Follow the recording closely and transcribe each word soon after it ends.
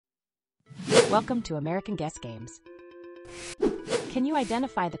Welcome to American Guess Games. Can you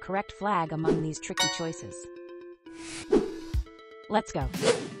identify the correct flag among these tricky choices? Let's go.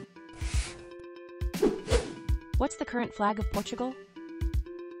 What's the current flag of Portugal?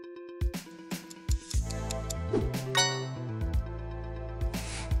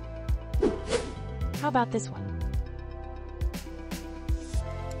 How about this one?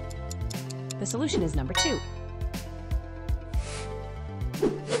 The solution is number 2.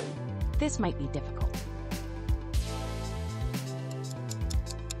 This might be difficult.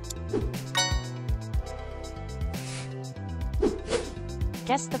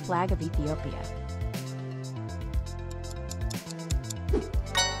 Guess the flag of Ethiopia.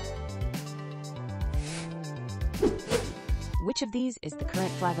 Which of these is the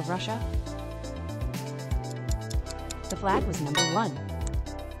current flag of Russia? The flag was number 1.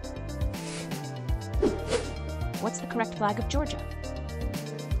 What's the correct flag of Georgia?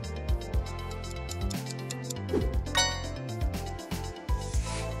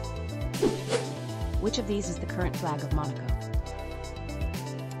 Which of these is the current flag of Monaco?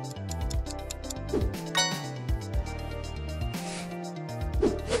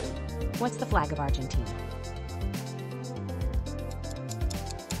 What's the flag of Argentina?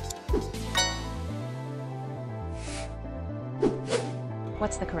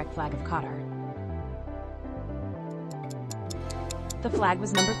 What's the correct flag of Qatar? The flag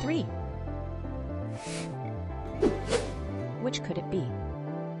was number 3. Which could it be?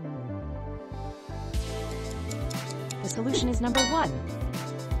 The solution is number 1.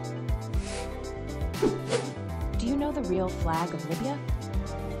 Do you know the real flag of Libya?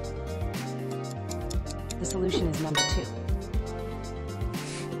 The solution is number 2.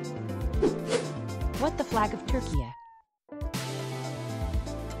 What's the flag of Turkey?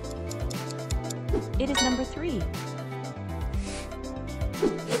 It is number 3.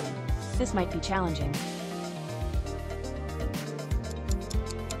 This might be challenging.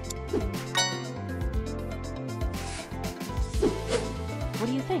 What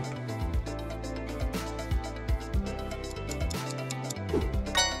do you think?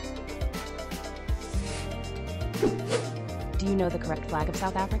 Do you know the correct flag of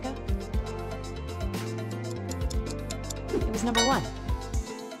South Africa? It was number 1.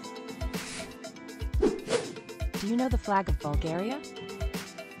 Do you know the flag of Bulgaria?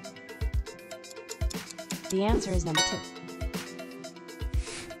 The answer is number 2.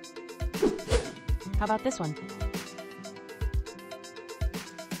 How about this one?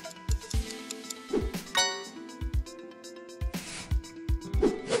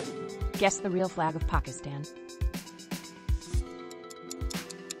 Guess the real flag of Pakistan.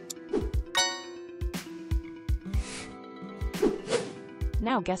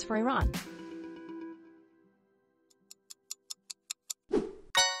 Now guess for Iran.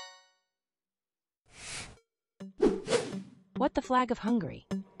 What's the flag of Hungary?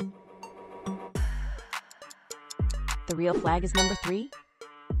 The real flag is number 3.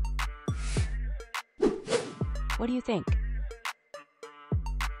 What do you think?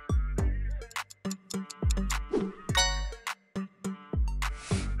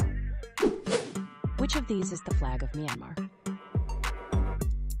 Which of these is the flag of Myanmar?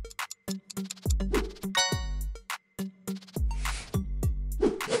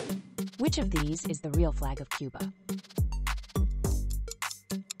 Which of these is the real flag of Cuba?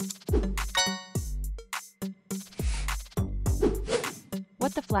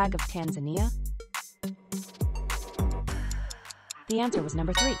 What's the flag of Tanzania? The answer was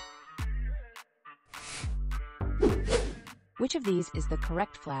number 3. Which of these is the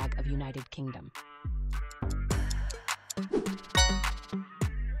correct flag of United Kingdom?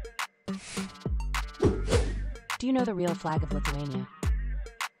 Do you know the real flag of Lithuania?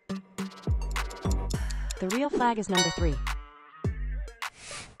 The real flag is number 3.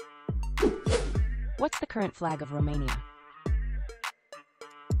 What's the current flag of Romania?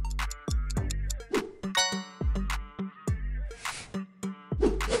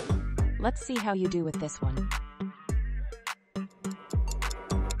 Let's see how you do with this one.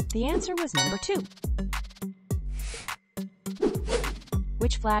 The answer was number 2.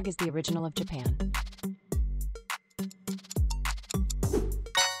 Which flag is the original of Japan?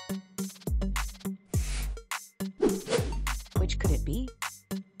 Which could it be?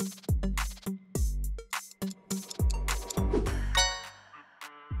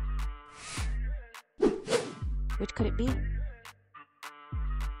 Which could it be?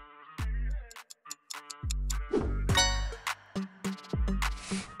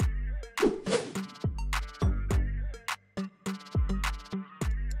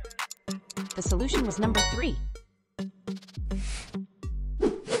 The solution was number 3.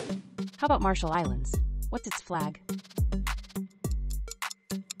 How about Marshall Islands? What's its flag?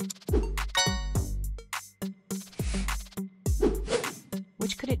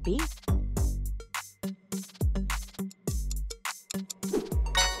 Which could it be?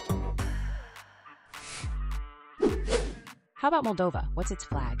 How about Moldova? What's its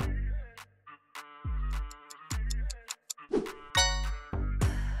flag?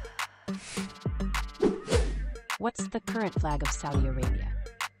 What's the current flag of Saudi Arabia?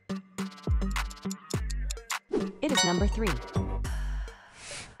 It is number 3.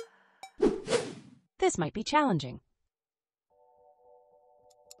 This might be challenging.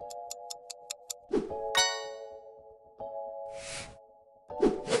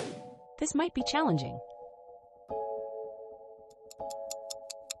 This might be challenging.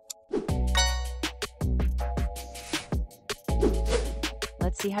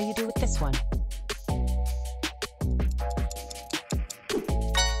 Let's see how you do with this one.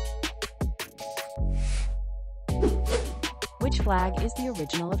 Which flag is the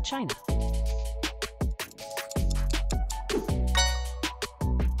original of China?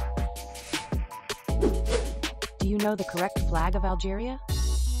 Do you know the correct flag of Algeria?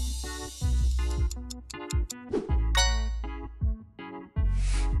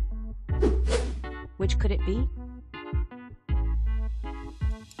 Which could it be?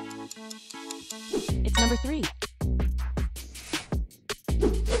 It's number 3.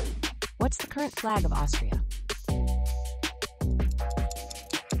 What's the current flag of Austria?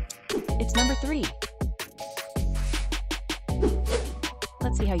 It's number 3.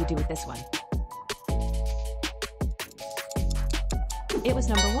 Let's see how you do with this one. It was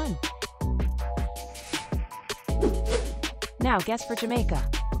number 1. Now guess for Jamaica.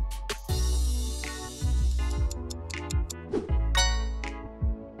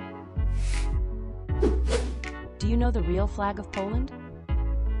 Do you know the real flag of Poland?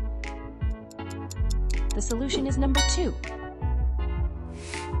 The solution is number 2.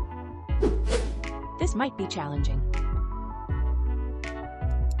 This might be challenging.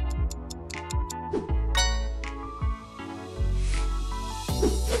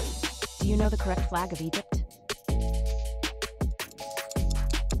 Do you know the correct flag of Egypt?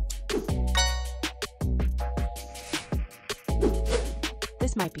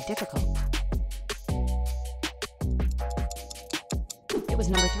 This might be difficult. It was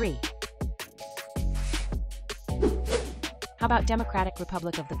number 3. How about Democratic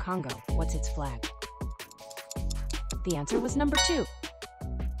Republic of the Congo? What's its flag? The answer was number 2.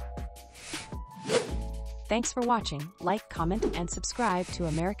 Thanks for watching. Like, comment, and subscribe to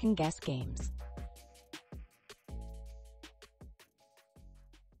American Guess Games.